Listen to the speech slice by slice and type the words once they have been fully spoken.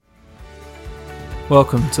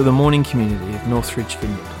Welcome to the morning community of Northridge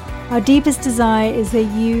Vineyard. Our deepest desire is that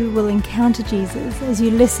you will encounter Jesus as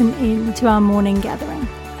you listen in to our morning gathering.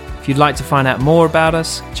 If you'd like to find out more about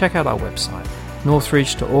us, check out our website,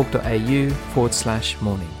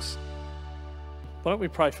 northridge.org.au/mornings. Why don't we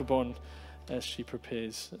pray for Bon as she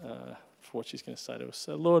prepares for what she's going to say to us.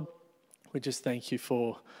 So Lord, we just thank you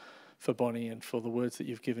for Bonnie and for the words that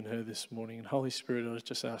you've given her this morning. And Holy Spirit, I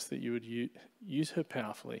just ask that you would use her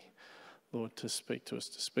powerfully, Lord, to speak to us,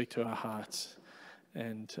 to speak to our hearts,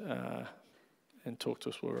 and talk to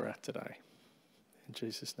us where we're at today. In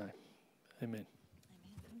Jesus' name, amen.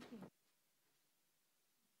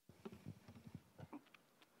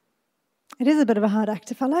 It is a bit of a hard act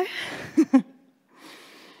to follow. Good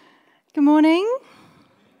morning.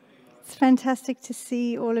 It's fantastic to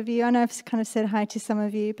see all of you. I know I've kind of said hi to some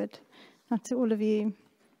of you, but not to all of you.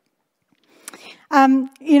 I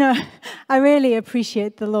really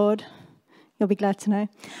appreciate the Lord. You'll be glad to know.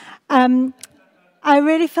 I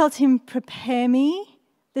really felt him prepare me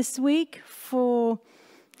this week for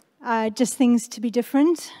just things to be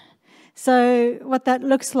different. So what that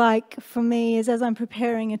looks like for me is as I'm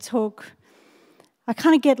preparing a talk, I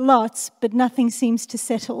kind of get lots, but nothing seems to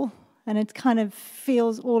settle. And it kind of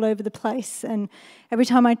feels all over the place. And every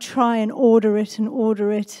time I try and order it,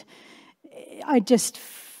 it just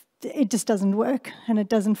doesn't work and it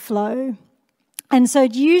doesn't flow. And so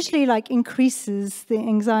it usually increases the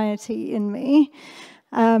anxiety in me.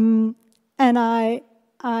 And I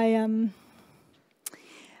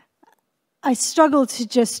struggle to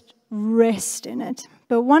just rest in it.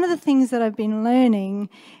 But one of the things that I've been learning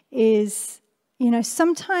is,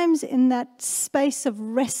 sometimes in that space of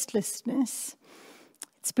restlessness,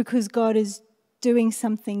 it's because God is doing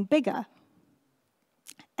something bigger.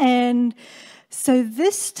 And so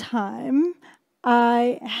this time,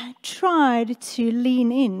 I tried to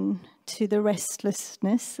lean in to the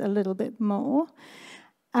restlessness a little bit more,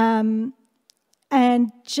 and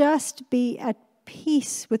just be at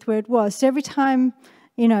peace with where it was. So every time,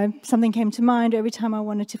 something came to mind, every time I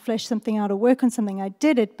wanted to flesh something out or work on something, I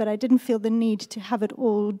did it, but I didn't feel the need to have it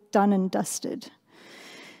all done and dusted.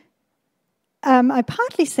 I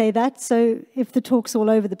partly say that, so if the talk's all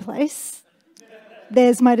over the place,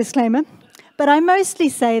 there's my disclaimer. But I mostly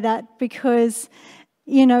say that because,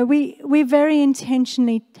 we very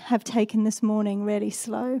intentionally have taken this morning really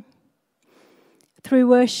slow. Through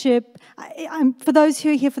worship, for those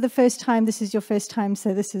who are here for the first time, this is your first time,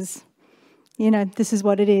 so this is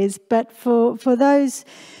what it is. But for those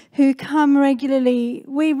who come regularly,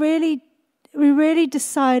 we really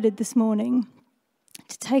decided this morning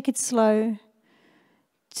to take it slow,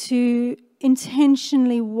 to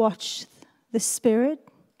intentionally watch the Spirit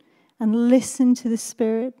and listen to the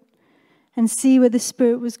Spirit and see where the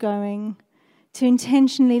Spirit was going, to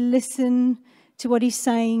intentionally listen to what he's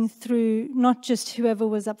saying through not just whoever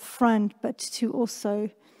was up front, but to also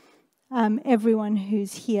everyone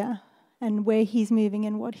who's here and where he's moving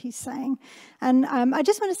and what he's saying. And I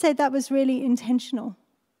just want to say that was really intentional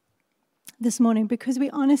this morning, because we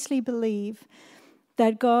honestly believe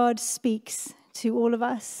that God speaks to all of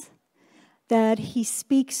us, that he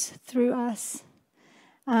speaks through us,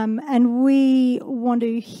 and we want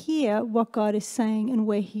to hear what God is saying and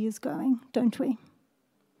where he is going, don't we?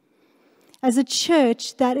 As a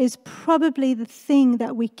church, that is probably the thing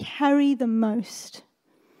that we carry the most,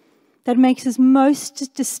 that makes us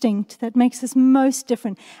most distinct, that makes us most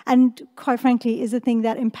different, and quite frankly is the thing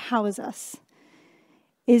that empowers us,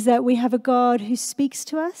 is that we have a God who speaks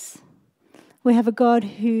to us, we have a God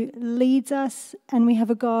who leads us, and we have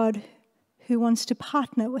a God who wants to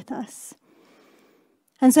partner with us.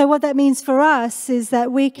 And so what that means for us is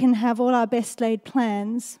that we can have all our best laid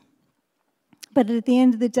plans, but at the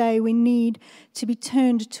end of the day, we need to be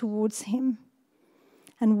turned towards him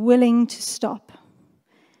and willing to stop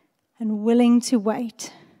and willing to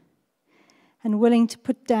wait and willing to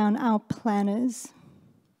put down our planners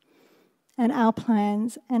and our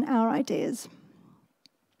plans and our ideas.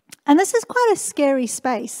 And this is quite a scary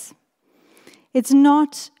space. It's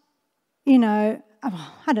not,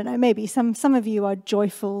 I don't know, maybe some of you are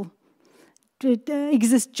joyful,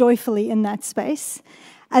 exist joyfully in that space.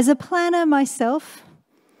 As a planner myself,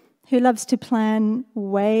 who loves to plan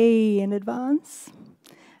way in advance,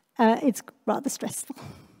 it's rather stressful.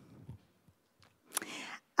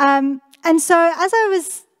 And so as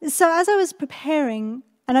I was preparing,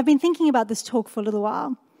 and I've been thinking about this talk for a little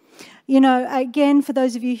while, again, for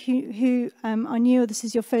those of you who are new or this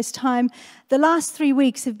is your first time, the last 3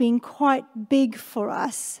 weeks have been quite big for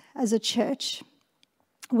us as a church.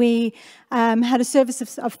 We had a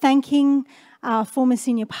service of thanking our former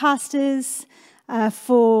senior pastors,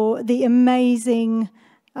 for the amazing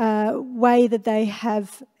way that they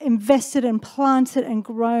have invested and planted and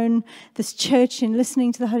grown this church in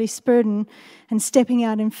listening to the Holy Spirit and stepping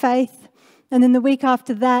out in faith. And then the week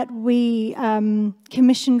after that, we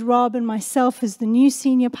commissioned Rob and myself as the new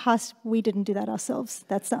senior pastor. We didn't do that ourselves.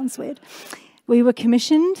 That sounds weird. We were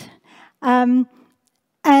commissioned. And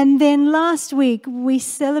then last week, we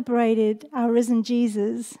celebrated our risen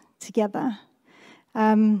Jesus together.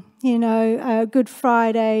 Good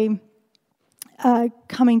Friday,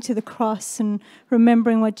 coming to the cross and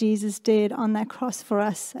remembering what Jesus did on that cross for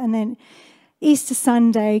us. And then Easter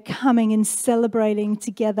Sunday, coming and celebrating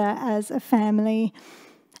together as a family.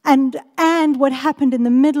 And what happened in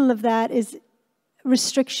the middle of that is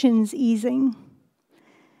restrictions easing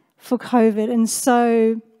for COVID.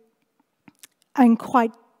 And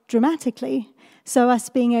quite dramatically. So us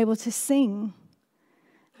being able to sing.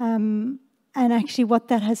 And actually what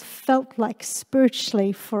that has felt like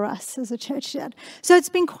spiritually for us as a church. So it's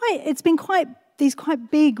been quite these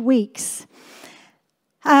quite big weeks.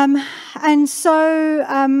 And so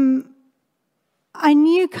I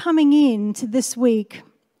knew coming into this week,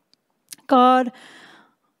 God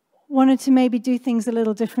wanted to maybe do things a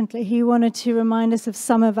little differently. He wanted to remind us of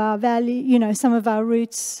some of our value, some of our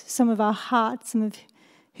roots, some of our hearts, some of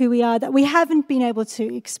who we are that we haven't been able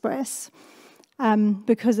to express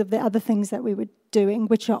because of the other things that we were doing,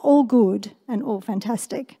 which are all good and all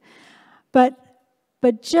fantastic. But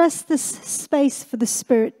just this space for the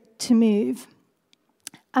Spirit to move.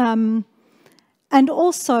 And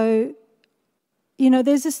also,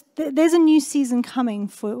 there's a new season coming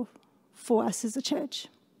for us as a church.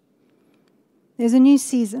 There's a new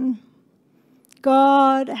season.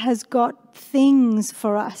 God has got things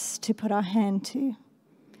for us to put our hand to.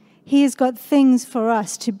 He has got things for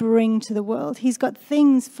us to bring to the world. He's got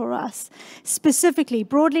things for us, specifically,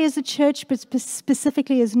 broadly as a church, but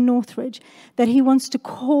specifically as Northridge, that He wants to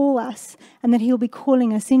call us and that He'll be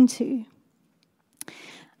calling us into.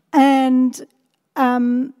 And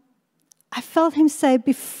I felt Him say,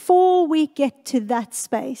 before we get to that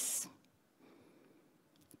space,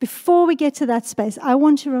 I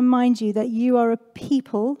want to remind you that you are a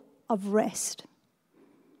people of rest.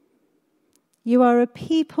 You are a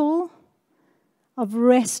people of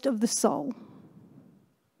rest of the soul.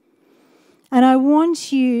 And I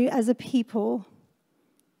want you as a people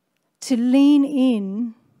to lean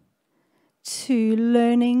in to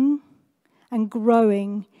learning and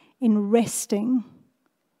growing in resting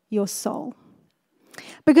your soul.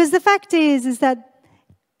 Because the fact is that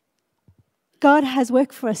God has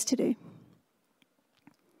work for us to do.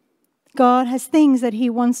 God has things that He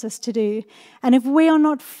wants us to do. And if we are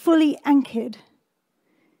not fully anchored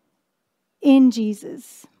in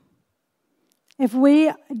Jesus, if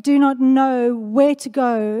we do not know where to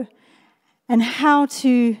go and how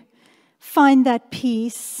to find that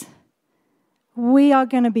peace, we are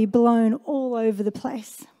going to be blown all over the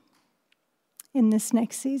place in this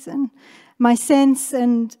next season. My sense,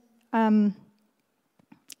 and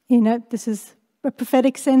this is a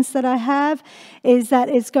prophetic sense that I have, is that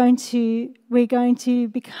we're going to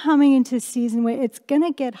be coming into a season where it's going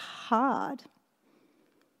to get hard.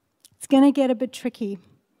 It's going to get a bit tricky.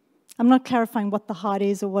 I'm not clarifying what the hard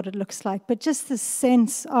is or what it looks like, but just the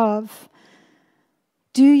sense of,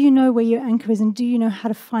 do you know where your anchor is, and do you know how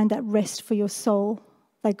to find that rest for your soul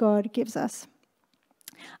that God gives us?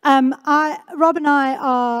 Rob and I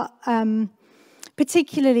are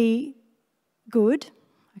particularly good,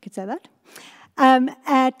 I could say that,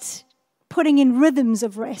 at putting in rhythms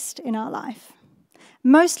of rest in our life.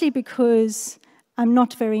 Mostly because I'm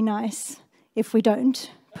not very nice if we don't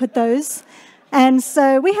put those. And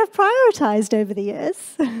so we have prioritized over the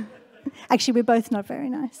years. Actually, we're both not very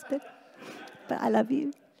nice, but I love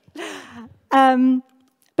you.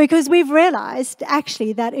 Because we've realized,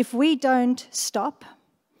 actually, that if we don't stop,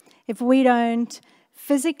 if we don't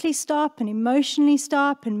physically stop and emotionally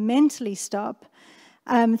stop and mentally stop,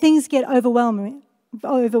 things get overwhelming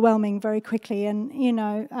very quickly. And,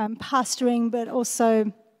 pastoring, but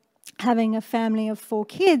also having a family of 4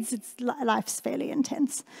 kids, life's fairly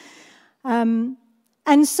intense. And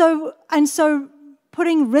so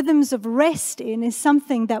putting rhythms of rest in is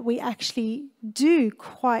something that we actually do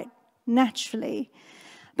quite naturally.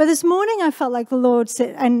 But this morning I felt like the Lord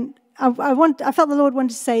said, and I felt the Lord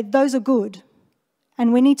wanted to say, those are good.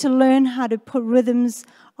 And we need to learn how to put rhythms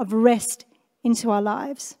of rest into our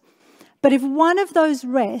lives. But if one of those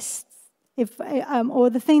rests, or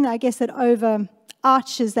the thing that I guess that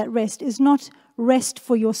overarches that rest is not rest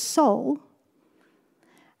for your soul,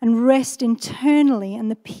 and rest internally and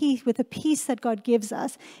with the peace that God gives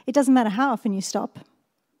us, it doesn't matter how often you stop.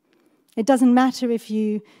 It doesn't matter if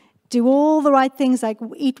you do all the right things like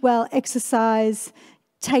eat well, exercise,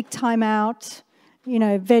 take time out,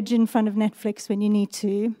 veg in front of Netflix when you need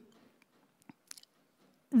to.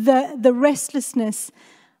 The restlessness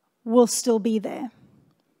will still be there.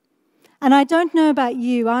 And I don't know about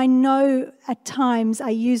you, I know at times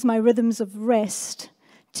I use my rhythms of rest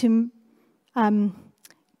to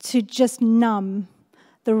just numb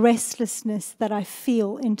the restlessness that I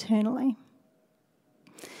feel internally.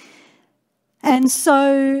 And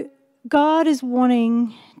so God is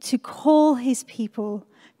wanting to call his people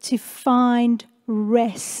to find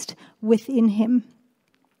rest within him.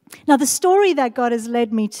 Now, the story that God has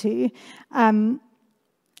led me to, and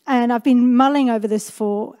I've been mulling over this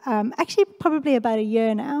for actually probably about a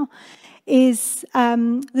year now, is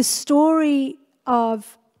the story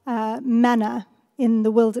of manna in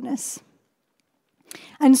the wilderness.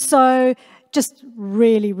 And so, just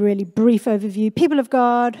really, really brief overview. People of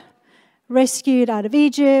God, rescued out of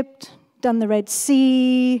Egypt, done the Red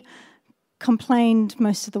Sea, complained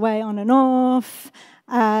most of the way on and off,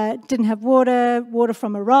 didn't have water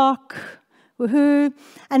from a rock, woohoo.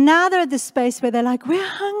 And now they're at this space where they're like, we're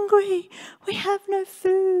hungry, we have no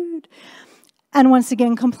food. And once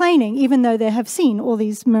again complaining, even though they have seen all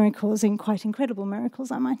these miracles, and quite incredible miracles,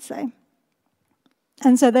 I might say.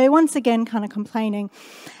 And so they're once again kind of complaining.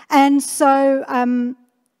 And so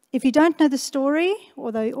if you don't know the story,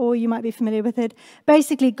 or you might be familiar with it,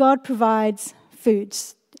 basically God provides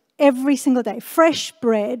foods every single day, fresh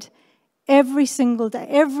bread every single day,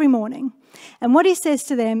 every morning. And what he says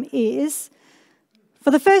to them is,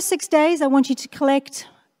 for the first 6 days, I want you to collect,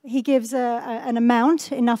 he gives an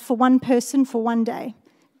amount, enough for one person for one day,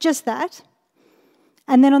 just that.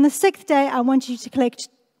 And then on the 6th day, I want you to collect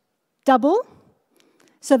double,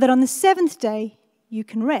 so that on the 7th day, you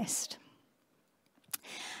can rest.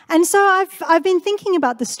 And so I've been thinking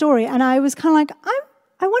about the story, and I was kind of like,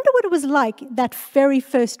 I wonder what it was like that very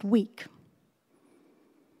first week.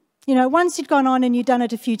 Once you'd gone on and you'd done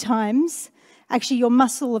it a few times, actually your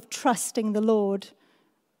muscle of trusting the Lord,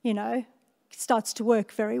 starts to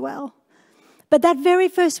work very well. But that very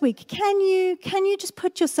first week, can you just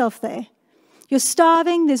put yourself there? You're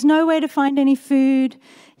starving, there's no way to find any food.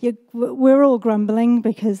 We're all grumbling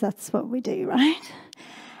because that's what we do, right?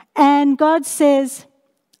 And God says,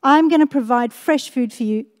 I'm going to provide fresh food for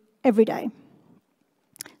you every day.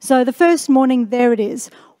 So the first morning, there it is.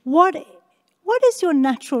 What is your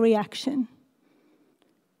natural reaction?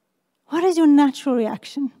 What is your natural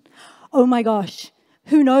reaction? Oh my gosh,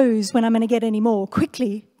 who knows when I'm going to get any more?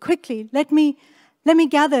 Quickly, let me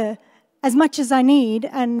gather as much as I need,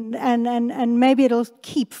 and maybe it'll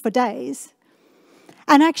keep for days.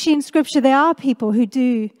 And actually in Scripture, there are people who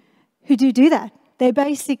do that. They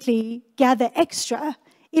basically gather extra,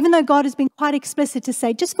 even though God has been quite explicit to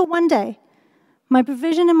say, just for one day, my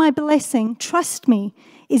provision and my blessing, trust me,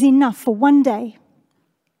 is enough for one day.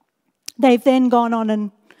 They've then gone on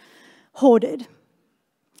and hoarded.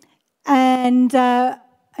 And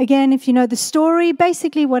again, if you know the story,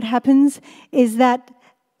 basically what happens is that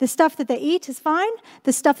the stuff that they eat is fine.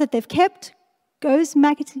 The stuff that they've kept goes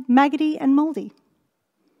maggoty and moldy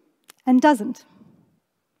and doesn't.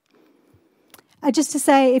 Just to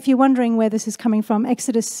say, if you're wondering where this is coming from,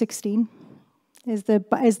 Exodus 16 is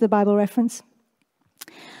the Bible reference.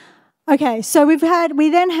 Okay, so we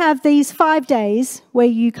then have these 5 days where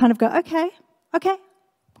you kind of go, okay,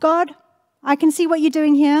 God, I can see what you're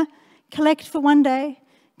doing here. Collect for one day.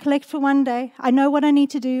 I know what I need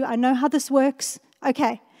to do. I know how this works.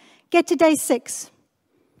 Okay, get to day 6.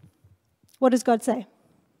 What does God say?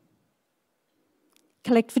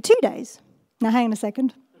 Collect for 2 days. Now, hang on a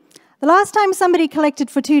second. The last time somebody collected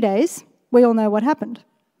for 2 days, we all know what happened.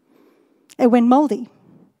 It went moldy.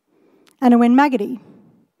 And it went maggoty.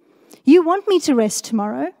 You want me to rest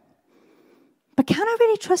tomorrow, but can I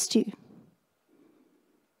really trust you?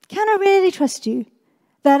 Can I really trust you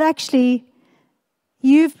that actually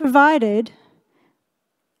you've provided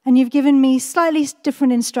and you've given me slightly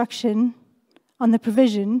different instruction on the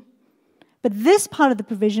provision, but this part of the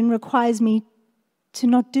provision requires me to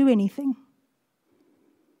not do anything?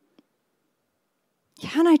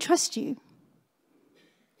 Can I trust you?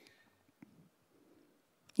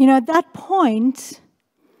 At that point,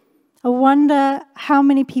 I wonder how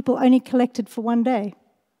many people only collected for one day.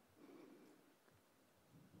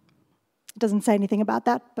 It doesn't say anything about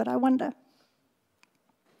that, but I wonder.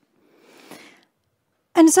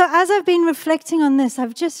 And so as I've been reflecting on this,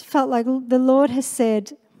 I've just felt like the Lord has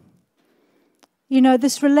said,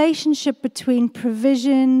 this relationship between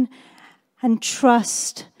provision and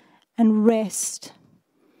trust and rest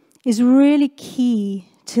is really key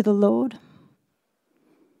to the Lord.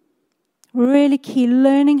 Really key,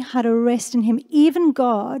 learning how to rest in Him. Even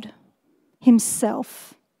God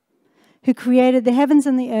Himself, who created the heavens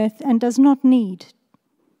and the earth and does not need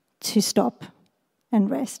to stop and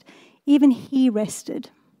rest. Even He rested.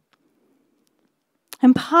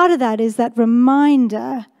 And part of that is that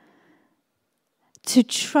reminder to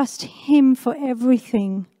trust Him for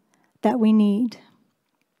everything that we need.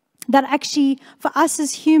 That actually, for us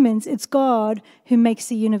as humans, it's God who makes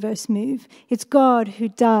the universe move. It's God who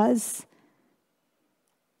does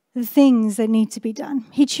the things that need to be done.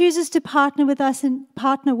 He chooses to partner with us,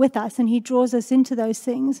 and He draws us into those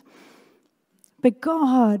things. But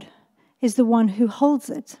God is the one who holds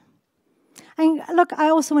it. And look, I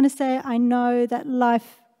also want to say, I know that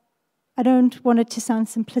life, I don't want it to sound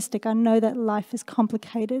simplistic. I know that life is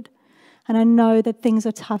complicated. And I know that things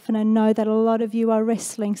are tough. And I know that a lot of you are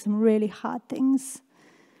wrestling some really hard things.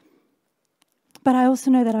 But I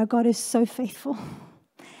also know that our God is so faithful.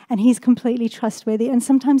 And He's completely trustworthy. And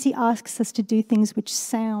sometimes He asks us to do things which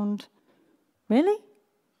sound, really?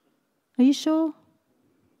 Are you sure?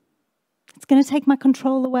 It's going to take my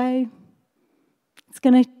control away. It's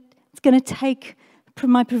going to take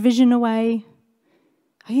my provision away.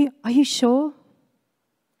 Are you sure?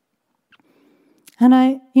 And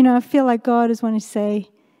I feel like God is wanting to say,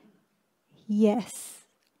 yes,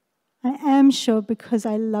 I am sure because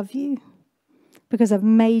I love you, because I've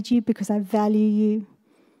made you, because I value you,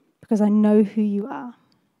 because I know who you are.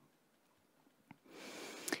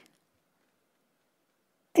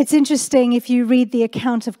 It's interesting if you read the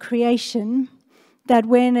account of creation, that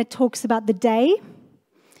when it talks about the day,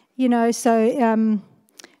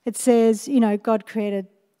 it says, God created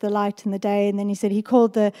the light and the day, and then He said He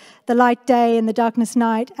called the light day and the darkness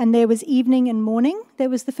night, and there was evening and morning. There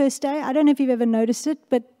was the first day. I don't know if you've ever noticed it,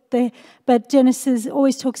 but Genesis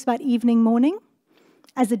always talks about evening, morning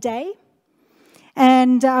as a day.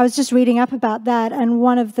 And I was just reading up about that, and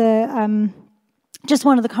one of the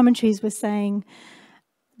commentaries was saying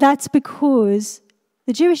that's because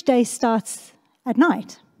the Jewish day starts at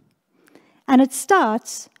night, and it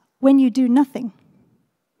starts when you do nothing.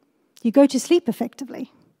 You go to sleep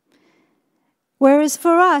effectively. Whereas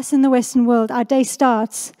for us in the Western world, our day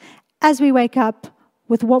starts as we wake up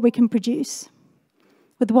with what we can produce,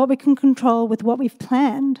 with what we can control, with what we've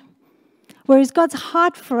planned. Whereas God's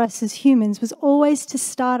heart for us as humans was always to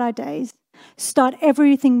start our days, start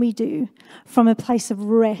everything we do from a place of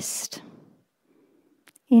rest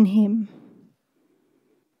in Him.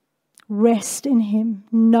 Rest in Him,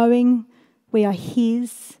 knowing we are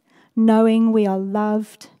His, knowing we are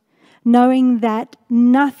loved, knowing that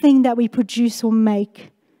nothing that we produce or make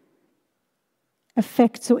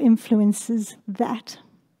affects or influences that.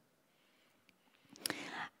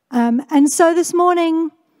 And so this morning,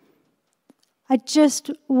 I just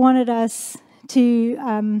wanted us to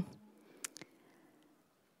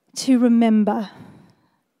remember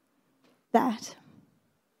that.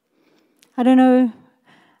 I don't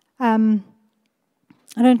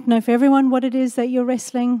know for everyone what it is that you're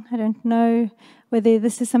wrestling. I don't know whether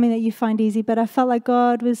this is something that you find easy, but I felt like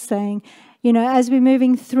God was saying, as we're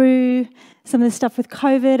moving through some of the stuff with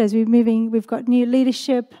COVID, we've got new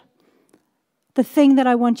leadership. The thing that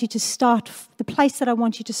I want you to start, the place that I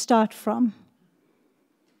want you to start from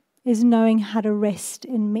is knowing how to rest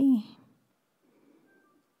in me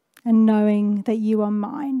and knowing that you are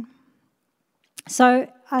mine.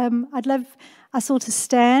 So I'd love us all to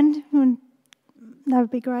stand. That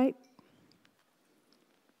would be great.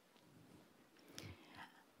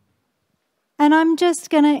 And I'm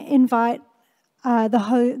just going to invite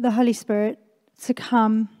the Holy Spirit to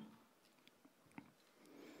come.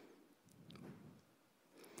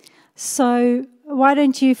 So why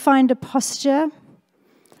don't you find a posture?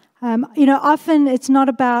 Often it's not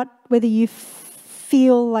about whether you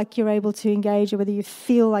feel like you're able to engage or whether you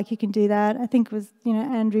feel like you can do that. I think it was,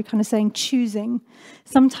 Andrew kind of saying choosing.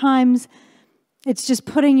 Sometimes it's just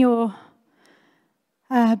putting your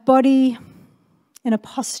body in a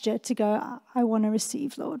posture to go, I want to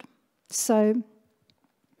receive, Lord. So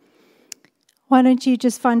why don't you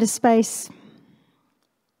just find a space?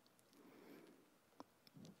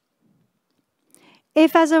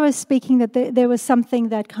 If, as I was speaking, that there was something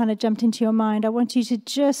that kind of jumped into your mind, I want you to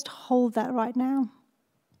just hold that right now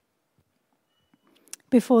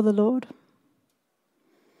before the Lord.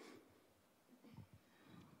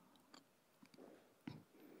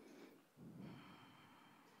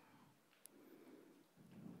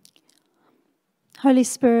 Holy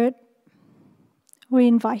Spirit, we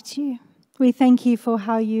invite you. We thank you for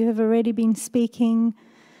how you have already been speaking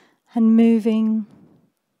and moving.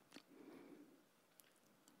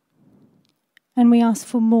 And we ask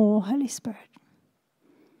for more, Holy Spirit.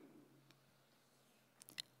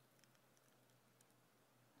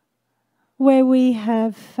 where we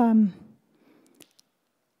have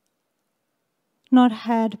not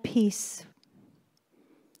had peace,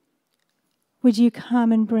 would you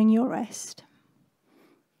come and bring your rest?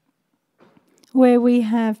 Where we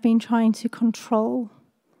have been trying to control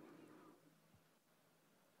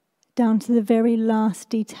down to the very last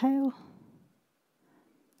detail,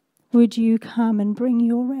 would you come and bring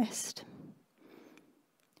your rest?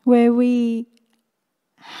 Where we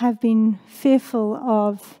have been fearful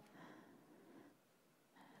of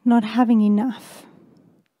not having enough,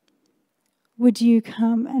 would you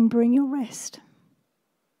come and bring your rest?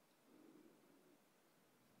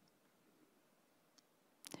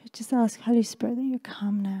 Just ask Holy Spirit that you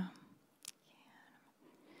come now.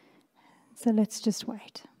 So let's just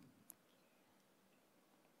wait.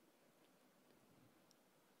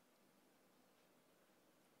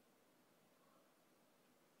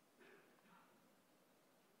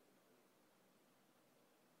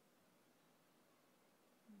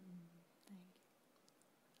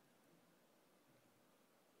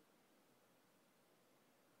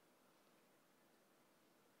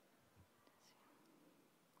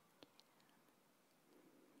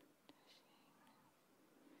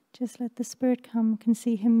 Just let the Spirit come. I can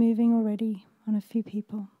see Him moving already on a few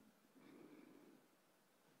people.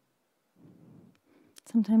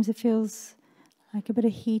 Sometimes it feels like a bit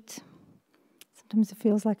of heat. Sometimes it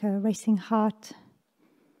feels like a racing heart.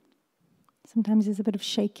 Sometimes there's a bit of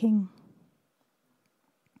shaking.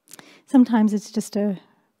 Sometimes it's just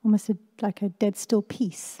almost like a dead still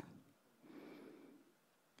peace.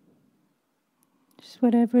 Just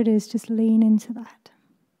whatever it is, just lean into that.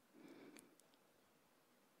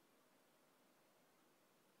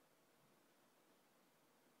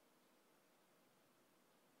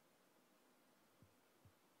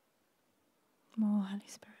 More Holy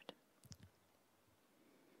Spirit.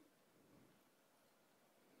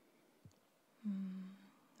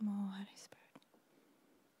 More Holy Spirit.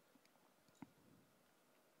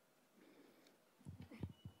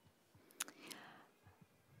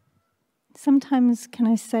 Sometimes, can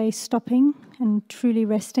I say, stopping and truly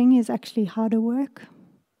resting is actually harder work.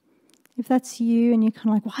 If that's you and you're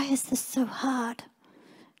kind of like, why is this so hard?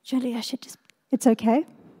 Julie, it's okay.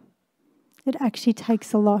 It actually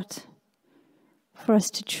takes a lot for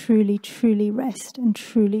us to truly, truly rest and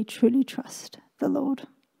truly, truly trust the Lord.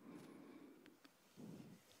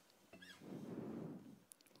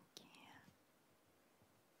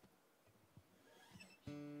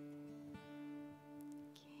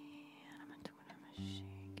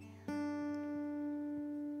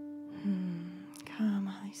 Come,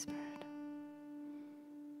 Holy Spirit.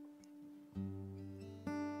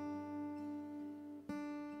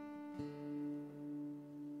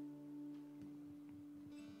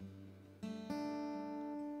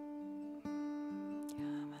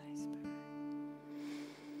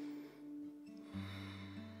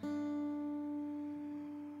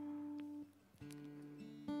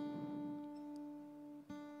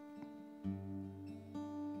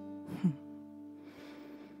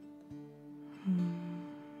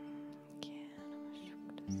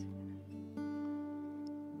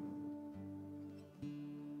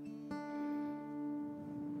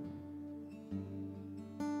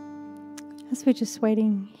 As we're just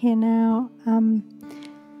waiting here now,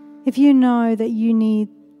 if you know that you need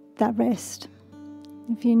that rest,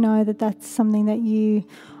 if you know that that's something that you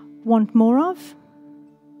want more of,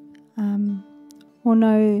 or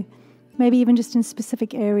know maybe even just in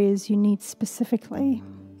specific areas you need specifically,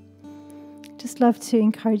 just love to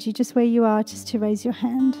encourage you, just where you are, just to raise your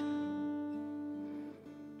hand.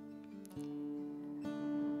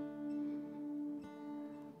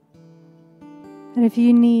 And if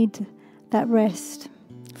you need that rest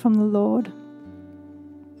from the Lord,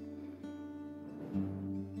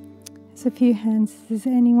 there's a few hands. Is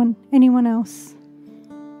there anyone else?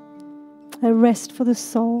 A rest for the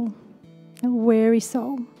soul, a weary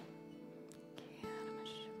soul.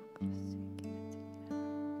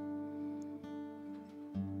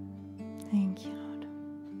 Thank you, Lord.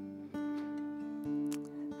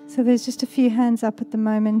 So there's just a few hands up at the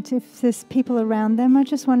moment. If there's people around them, I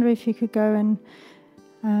just wonder if you could go and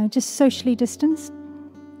just socially distance,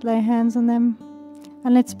 lay hands on them,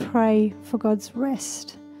 and let's pray for God's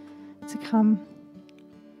rest to come.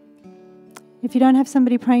 If you don't have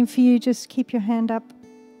somebody praying for you, just keep your hand up.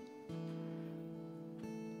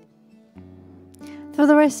 For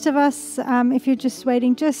the rest of us, if you're just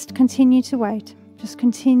waiting, just continue to wait. Just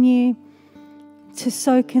continue to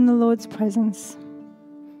soak in the Lord's presence.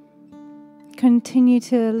 Continue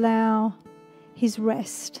to allow His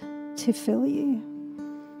rest to fill you.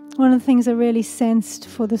 One of the things I really sensed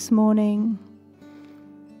for this morning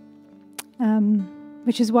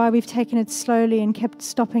which is why we've taken it slowly and kept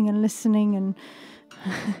stopping and listening and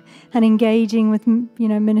and engaging with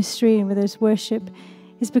ministry and with His worship,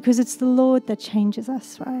 is because it's the Lord that changes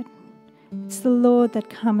us, right? It's the Lord that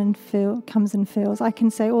comes and fills. I can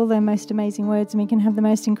say all the most amazing words and we can have the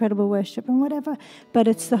most incredible worship and whatever, but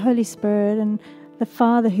it's the Holy Spirit and the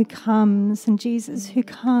Father who comes, and Jesus who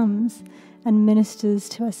comes and ministers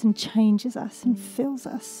to us and changes us and fills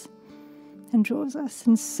us and draws us.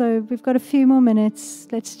 And so we've got a few more minutes.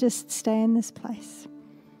 Let's just stay in this place.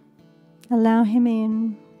 Allow Him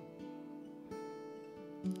in.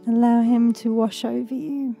 Allow Him to wash over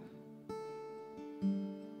you,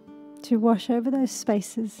 to wash over those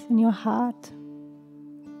spaces in your heart.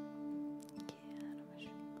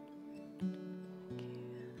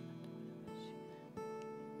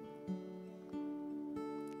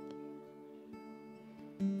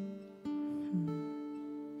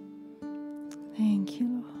 Thank you,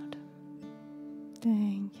 Lord.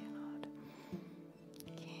 Thank you, Lord.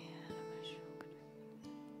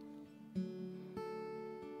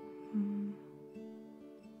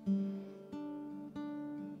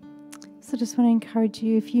 So I just want to encourage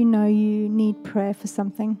you, if you know you need prayer for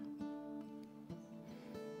something,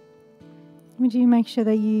 would you make sure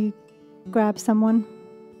that you grab someone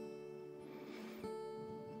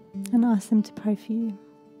and ask them to pray for you?